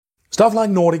Stuff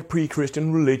like Nordic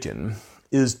pre-Christian religion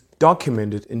is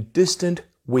documented in distant,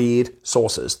 weird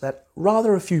sources that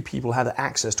rather a few people have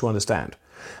access to understand.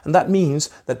 And that means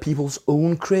that people's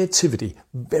own creativity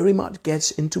very much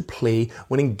gets into play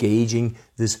when engaging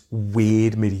this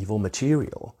weird medieval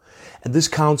material. And this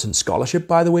counts in scholarship,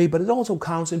 by the way, but it also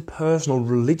counts in personal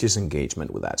religious engagement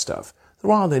with that stuff.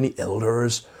 There aren't any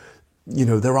elders,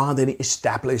 there aren't any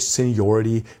established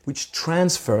seniority which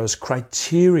transfers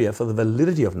criteria for the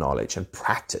validity of knowledge and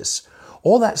practice.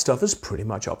 All that stuff is pretty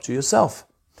much up to yourself.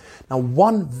 Now,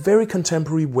 one very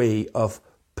contemporary way of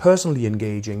personally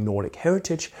engaging Nordic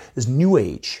heritage is New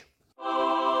Age.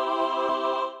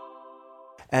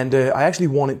 And I actually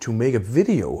wanted to make a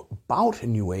video about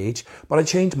New Age, but I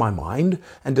changed my mind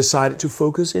and decided to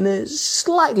focus in a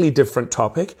slightly different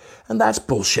topic, and that's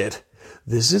bullshit.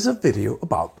 This is a video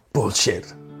about bullshit.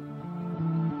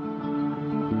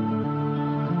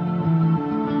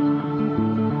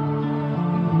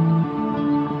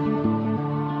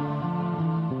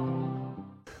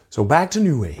 So back to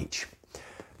New Age.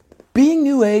 Being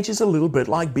New Age is a little bit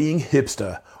like being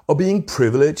hipster, or being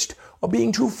privileged, or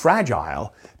being too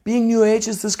fragile. Being New Age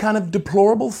is this kind of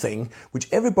deplorable thing which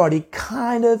everybody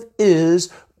kind of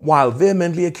is, while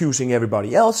vehemently accusing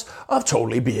everybody else of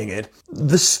totally being it.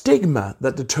 The stigma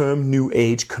that the term New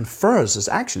Age confers is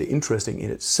actually interesting in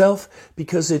itself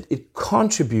because it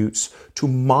contributes to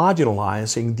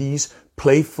marginalizing these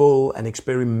playful and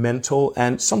experimental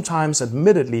and sometimes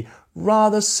admittedly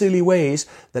rather silly ways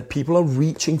that people are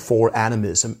reaching for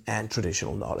animism and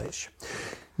traditional knowledge.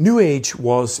 New Age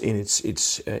was, in its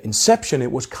inception,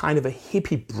 it was kind of a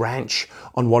hippie branch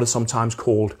on what is sometimes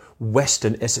called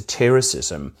Western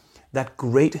esotericism, that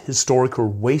great historical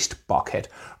waste bucket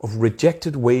of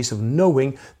rejected ways of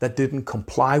knowing that didn't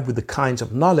comply with the kinds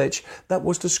of knowledge that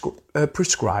was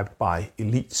prescribed by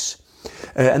elites.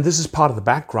 And this is part of the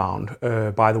background,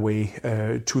 by the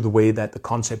way, to the way that the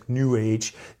concept New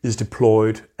Age is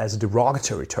deployed as a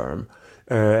derogatory term.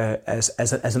 As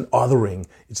an othering.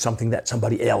 It's something that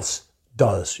somebody else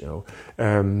does,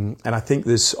 And I think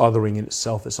this othering in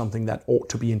itself is something that ought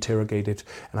to be interrogated,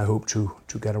 and I hope to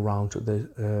get around to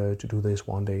do this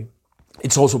one day.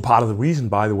 It's also part of the reason,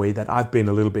 by the way, that I've been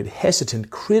a little bit hesitant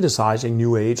criticizing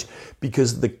New Age,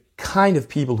 because the kind of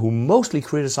people who mostly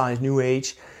criticize New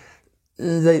Age,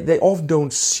 they often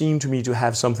don't seem to me to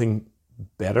have something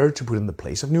better to put in the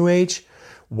place of New Age.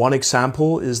 One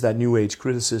example is that New Age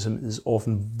criticism is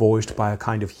often voiced by a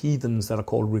kind of heathens that are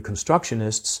called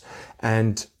Reconstructionists,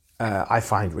 and I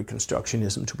find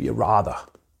Reconstructionism to be a rather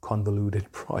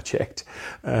convoluted project,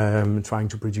 trying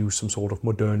to produce some sort of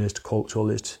modernist,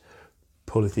 culturalist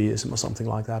polytheism or something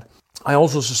like that. I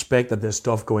also suspect that there's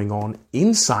stuff going on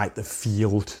inside the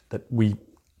field that we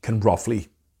can roughly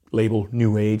label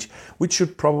New Age, which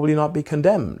should probably not be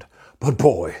condemned. But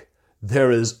boy,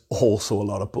 there is also a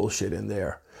lot of bullshit in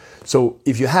there. So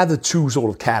if you have the two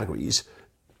sort of categories,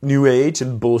 New Age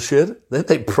and bullshit, then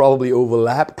they probably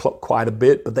overlap quite a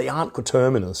bit, but they aren't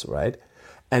coterminous, right?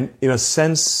 And in a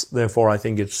sense, therefore, I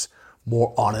think it's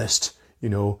more honest,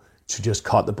 to just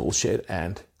cut the bullshit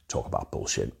and talk about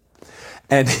bullshit.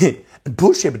 And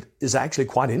bullshit is actually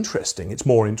quite interesting. It's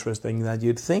more interesting than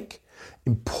you'd think.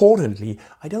 Importantly,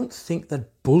 I don't think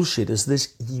that bullshit is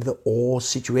this either-or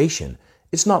situation.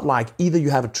 It's not like either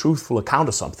you have a truthful account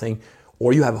of something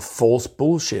or you have a false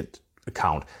bullshit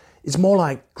account. It's more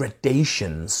like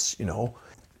gradations, You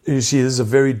see, this is a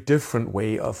very different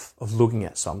way of looking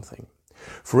at something.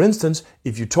 For instance,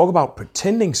 if you talk about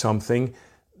pretending something,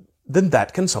 then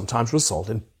that can sometimes result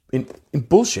in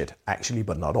bullshit, actually,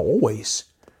 but not always.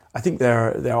 I think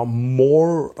there are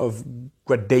more of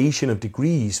gradation of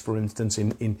degrees, for instance,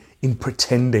 in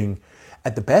pretending.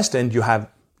 At the best end, you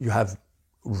have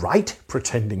right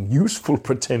pretending, useful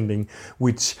pretending,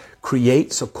 which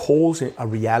creates or calls a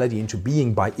reality into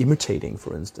being by imitating,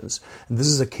 for instance. And this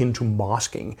is akin to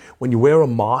masking. When you wear a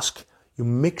mask, you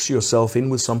mix yourself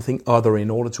in with something other in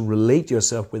order to relate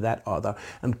yourself with that other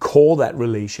and call that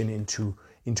relation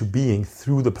into being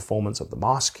through the performance of the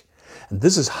mask. And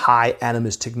this is high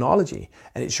animist technology,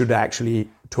 and it should actually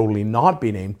totally not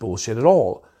be named bullshit at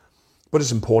all. But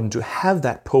it's important to have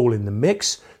that pole in the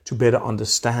mix to better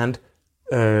understand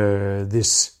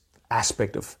this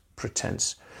aspect of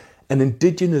pretense. An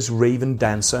indigenous raven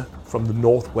dancer from the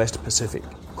Northwest Pacific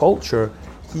culture,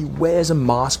 he wears a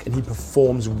mask and he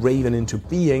performs raven into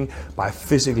being by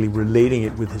physically relating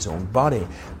it with his own body.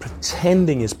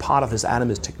 Pretending is part of his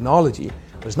animist technology,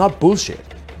 but it's not bullshit,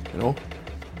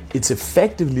 It's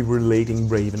effectively relating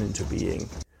raven into being.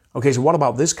 Okay, so what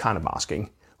about this kind of masking?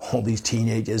 All these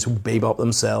teenagers who babe up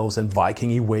themselves in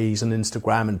Viking-y ways on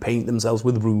Instagram and paint themselves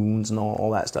with runes and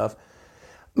all that stuff.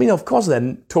 I mean, of course,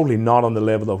 they're totally not on the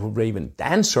level of a Raven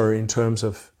Dancer in terms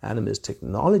of animist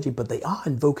technology, but they are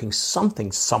invoking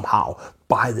something somehow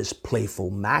by this playful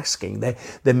masking.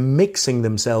 They're mixing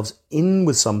themselves in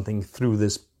with something through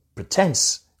this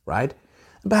pretense, right?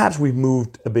 And perhaps we've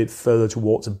moved a bit further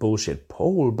towards a bullshit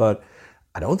pole, but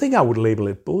I don't think I would label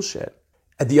it bullshit.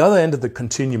 At the other end of the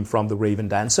continuum from the Raven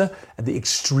Dancer, at the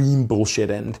extreme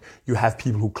bullshit end, you have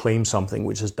people who claim something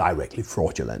which is directly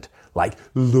fraudulent, like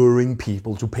luring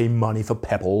people to pay money for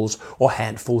pebbles or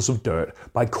handfuls of dirt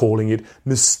by calling it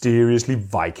mysteriously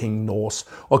Viking Norse,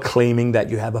 or claiming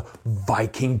that you have a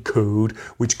Viking code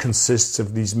which consists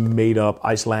of these made-up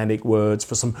Icelandic words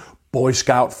for some Boy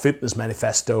Scout fitness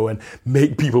manifesto and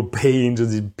make people pay into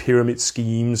these pyramid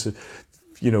schemes,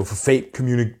 for fake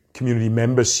community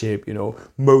membership,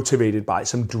 motivated by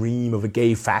some dream of a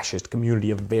gay fascist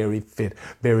community of very fit,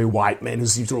 very white men who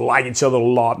seem to like each other a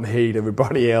lot and hate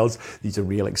everybody else. These are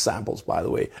real examples, by the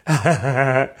way.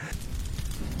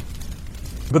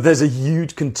 But there's a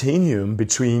huge continuum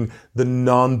between the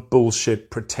non-bullshit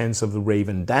pretense of the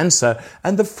Raven Dancer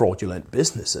and the fraudulent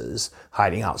businesses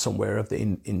hiding out somewhere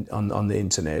on the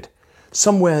internet.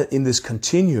 Somewhere in this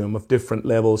continuum of different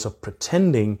levels of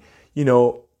pretending,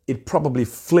 it probably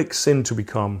flicks in to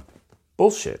become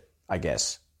bullshit, I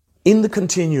guess. In the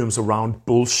continuums around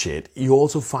bullshit, you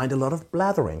also find a lot of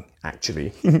blathering,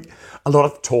 actually. A lot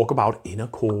of talk about inner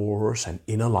cores and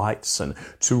inner lights and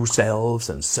true selves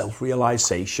and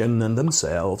self-realization and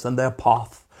themselves and their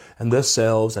path and their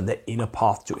selves and their inner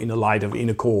path to inner light of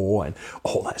inner core and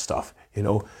all that stuff,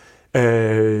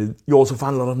 You also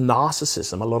find a lot of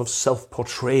narcissism, a lot of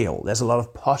self-portrayal. There's a lot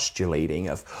of postulating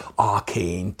of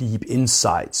arcane, deep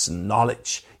insights and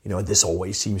knowledge. This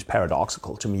always seems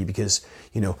paradoxical to me because,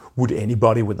 would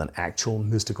anybody with an actual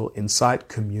mystical insight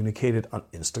communicate it on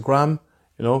Instagram?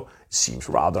 It seems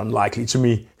rather unlikely to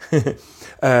me.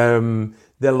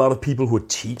 There are a lot of people who are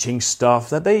teaching stuff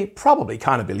that they probably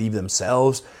kind of believe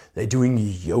themselves. They're doing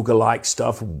yoga-like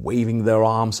stuff, waving their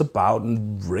arms about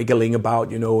and wriggling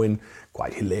about, in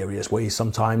quite hilarious ways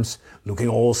sometimes, looking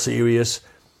all serious.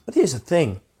 But here's the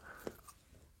thing.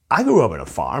 I grew up on a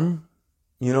farm.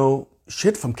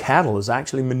 Shit from cattle is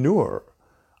actually manure.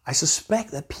 I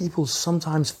suspect that people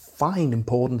sometimes find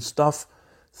important stuff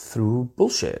through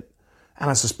bullshit. And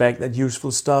I suspect that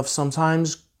useful stuff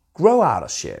sometimes grow out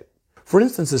of shit. For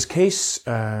instance, this case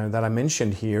that I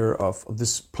mentioned here of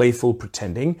this playful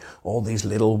pretending, all these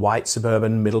little white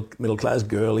suburban middle-class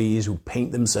girlies who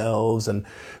paint themselves and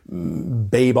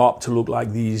babe up to look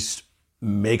like these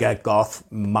mega goth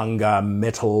manga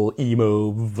metal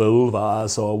emo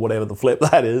vulvas or whatever the flip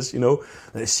that is,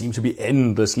 They seem to be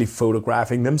endlessly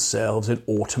photographing themselves in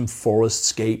autumn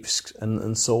forestscapes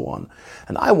and so on.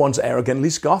 And I once arrogantly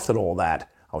scoffed at all that.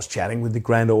 I was chatting with the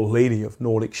grand old lady of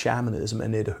Nordic shamanism,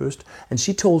 Annette Höst, and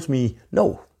she told me,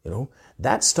 no,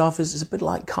 that stuff is a bit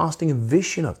like casting a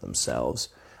vision of themselves.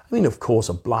 I mean, of course,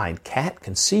 a blind cat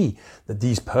can see that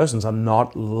these persons are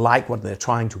not like what they're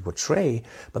trying to portray,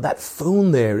 but that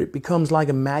phone there, it becomes like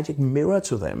a magic mirror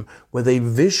to them, where they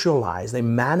visualize, they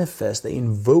manifest, they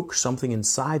invoke something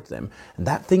inside them, and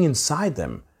that thing inside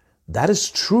them, that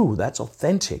is true, that's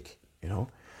authentic,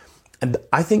 And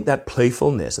I think that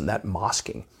playfulness and that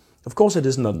masking, of course it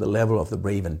isn't on the level of the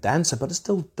Raven Dancer, but it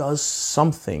still does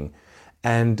something.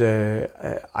 And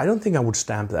I don't think I would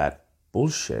stamp that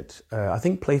bullshit. I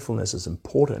think playfulness is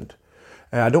important.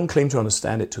 I don't claim to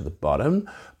understand it to the bottom,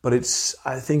 but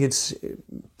I think it's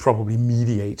probably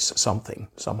mediates something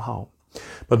somehow.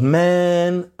 But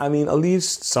man, at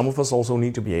least some of us also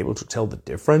need to be able to tell the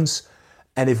difference.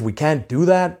 And if we can't do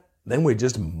that, then we're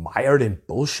just mired in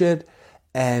bullshit.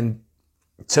 And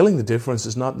telling the difference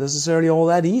is not necessarily all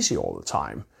that easy all the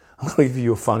time. I'm going to give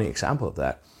you a funny example of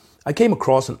that. I came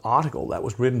across an article that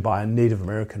was written by a Native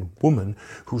American woman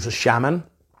who's a shaman,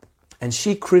 and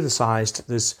she criticized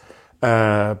this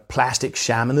plastic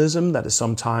shamanism that is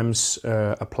sometimes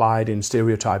applied in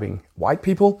stereotyping white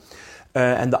people.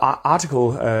 And the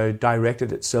article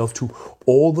directed itself to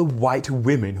all the white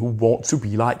women who want to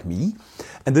be like me.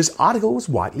 And this article was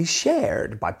widely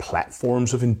shared by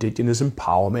platforms of indigenous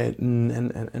empowerment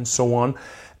and so on.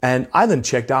 And I then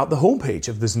checked out the homepage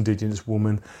of this indigenous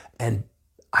woman, and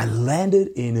I landed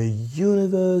in a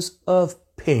universe of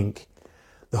pink.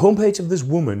 The homepage of this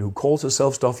woman who calls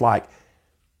herself stuff like,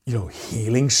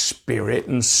 healing spirit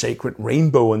and sacred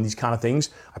rainbow and these kind of things.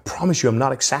 I promise you, I'm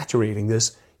not exaggerating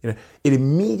this. It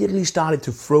immediately started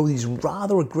to throw these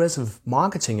rather aggressive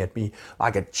marketing at me,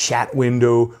 like a chat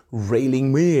window,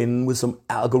 railing me in with some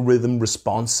algorithm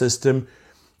response system.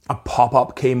 A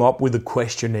pop-up came up with a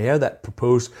questionnaire that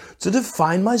proposed to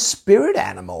define my spirit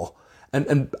animal.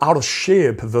 And out of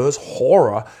sheer perverse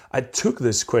horror, I took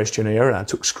this questionnaire and I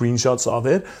took screenshots of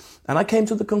it. And I came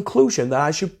to the conclusion that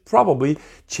I should probably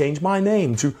change my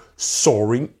name to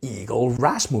Soaring Eagle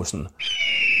Rasmussen.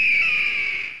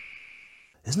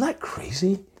 Isn't that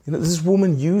crazy? This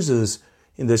woman uses,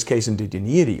 in this case,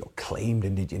 indigeneity, or claimed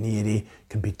indigeneity,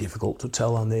 can be difficult to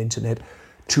tell on the internet,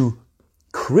 to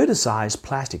criticize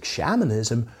plastic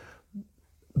shamanism,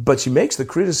 but she makes the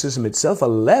criticism itself a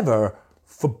lever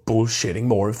for bullshitting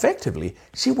more effectively.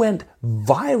 She went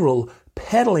viral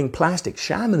peddling plastic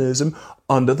shamanism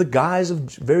under the guise of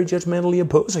very judgmentally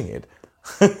opposing it.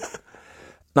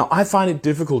 Now, I find it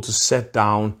difficult to set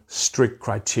down strict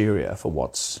criteria for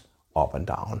what's up and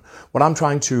down. What I'm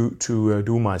trying to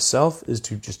do myself is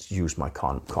to just use my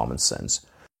common sense.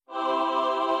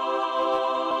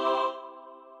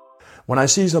 When I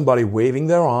see somebody waving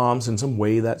their arms in some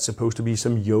way that's supposed to be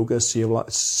some yoga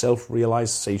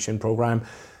self-realization program,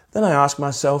 then I ask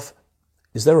myself,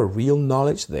 is there a real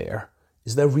knowledge there?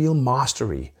 Is there real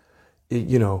mastery?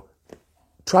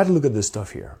 Try to look at this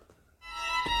stuff here.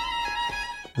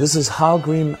 This is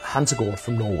Hallgrim Hansegård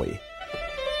from Norway.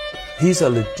 He's a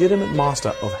legitimate master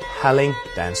of Halling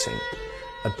dancing,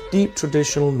 a deep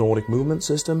traditional Nordic movement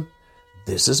system.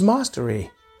 This is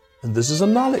mastery, and this is a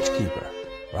knowledge keeper,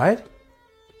 right?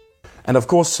 And of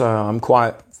course, I'm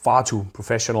far too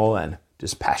professional and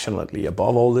dispassionately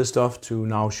above all this stuff to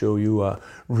now show you a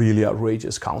really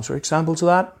outrageous counterexample to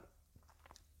that.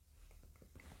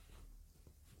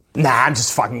 Nah, I'm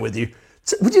just fucking with you.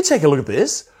 Would you take a look at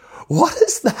this? What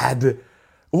is that?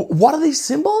 What are these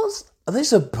symbols? Are they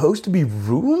supposed to be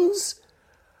runes?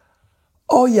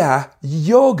 Oh yeah,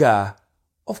 yoga.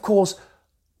 Of course.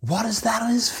 What is that on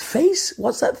his face?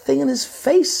 What's that thing on his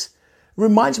face?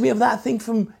 Reminds me of that thing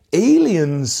from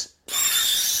Aliens.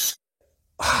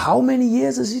 How many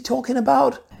years is he talking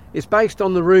about? It's based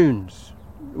on the runes,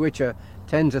 which are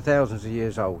tens of thousands of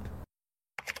years old.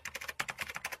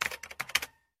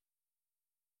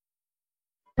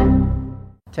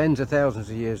 Tens of thousands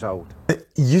of years old.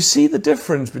 You see the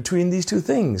difference between these two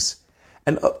things.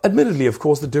 And admittedly, of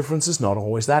course, the difference is not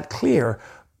always that clear,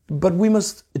 but we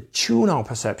must tune our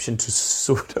perception to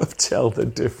sort of tell the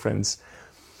difference.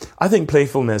 I think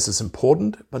playfulness is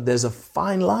important, but there's a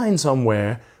fine line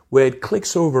somewhere where it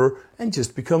clicks over and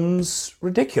just becomes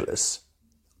ridiculous.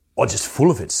 Or just full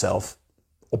of itself.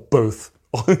 Or both.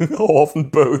 Or often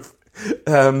both.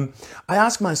 I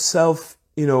ask myself,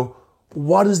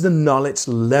 what is the knowledge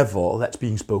level that's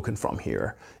being spoken from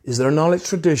here? Is there a knowledge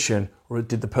tradition, or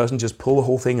did the person just pull the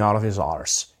whole thing out of his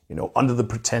arse? Under the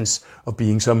pretense of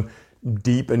being some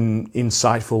deep and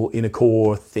insightful inner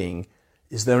core thing.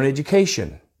 Is there an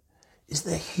education? Is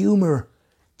there humor?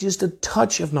 Just a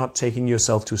touch of not taking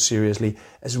yourself too seriously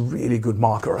as a really good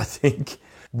marker, I think.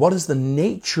 What is the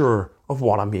nature of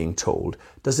what I'm being told?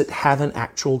 Does it have an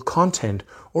actual content?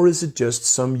 Or is it just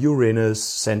some Uranus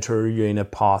center, Uranus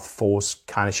path force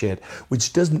kind of shit,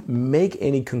 which doesn't make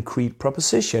any concrete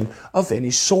proposition of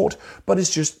any sort, but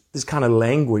it's just this kind of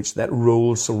language that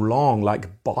rolls along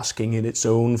like basking in its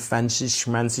own fancy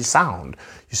schmancy sound.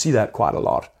 You see that quite a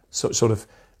lot. So sort of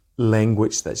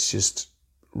language that's just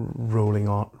rolling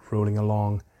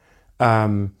along.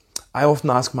 I often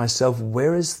ask myself,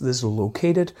 where is this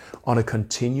located on a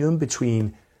continuum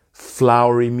between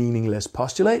flowery, meaningless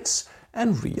postulates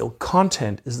and real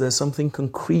content? Is there something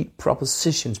concrete,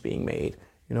 propositions being made?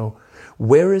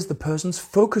 Where is the person's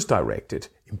focus directed,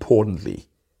 importantly?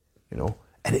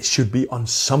 And it should be on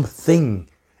something.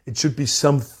 It should be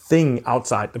something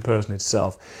outside the person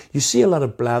itself. You see a lot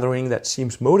of blathering that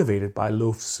seems motivated by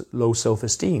low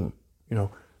self-esteem.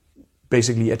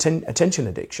 Basically attention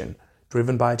addiction,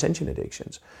 driven by attention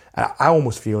addictions. I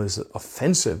almost feel it's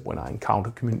offensive when I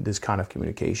encounter this kind of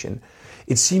communication.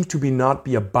 It seems to not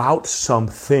be about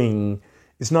something.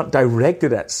 It's not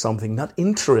directed at something, not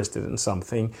interested in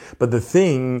something, but the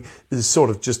thing is sort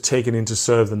of just taken in to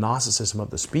serve the narcissism of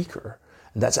the speaker.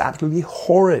 And that's absolutely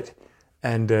horrid.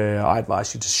 And I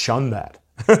advise you to shun that.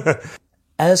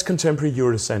 As contemporary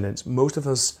Eurodescendants, most of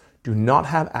us do not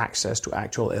have access to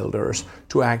actual elders,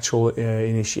 to actual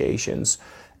initiations.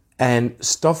 And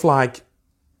stuff like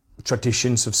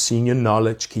traditions of senior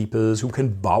knowledge keepers who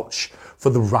can vouch for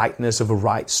the rightness of a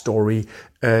right story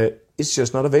is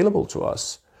just not available to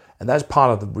us. And that's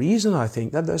part of the reason I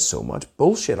think that there's so much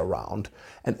bullshit around,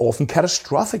 and often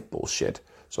catastrophic bullshit.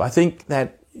 So I think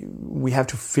that we have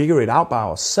to figure it out by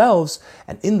ourselves,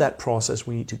 and in that process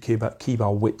we need to keep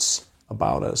our wits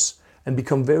about us. and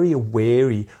become very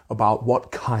wary about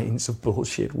what kinds of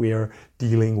bullshit we're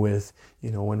dealing with,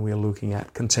 when we're looking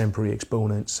at contemporary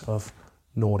exponents of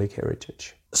Nordic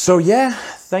heritage. So yeah,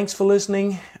 thanks for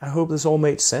listening. I hope this all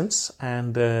made sense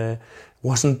and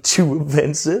wasn't too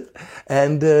offensive,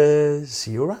 and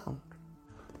see you around.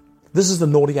 This is the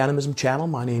Nordic Animism channel.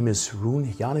 My name is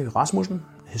Rune Jarnø Rasmussen,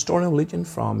 historian of religion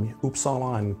from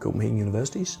Uppsala and Copenhagen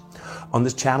universities. On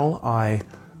this channel, I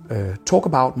talk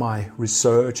about my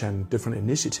research and different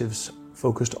initiatives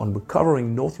focused on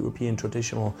recovering North European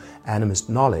traditional animist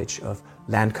knowledge of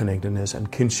land connectedness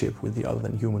and kinship with the other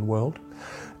than human world.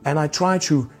 And I try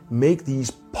to make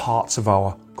these parts of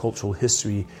our cultural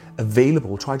history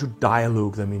available, try to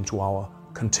dialogue them into our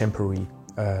contemporary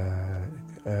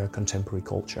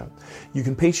culture. You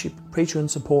can Patreon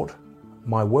support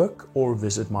my work or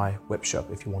visit my web shop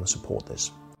if you want to support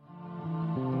this.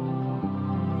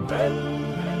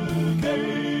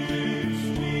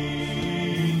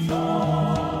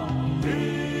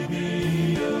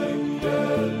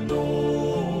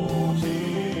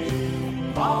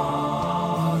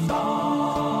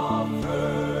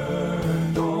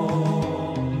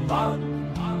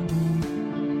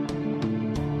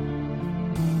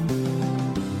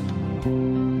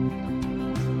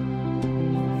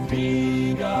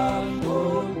 Flyga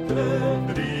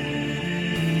under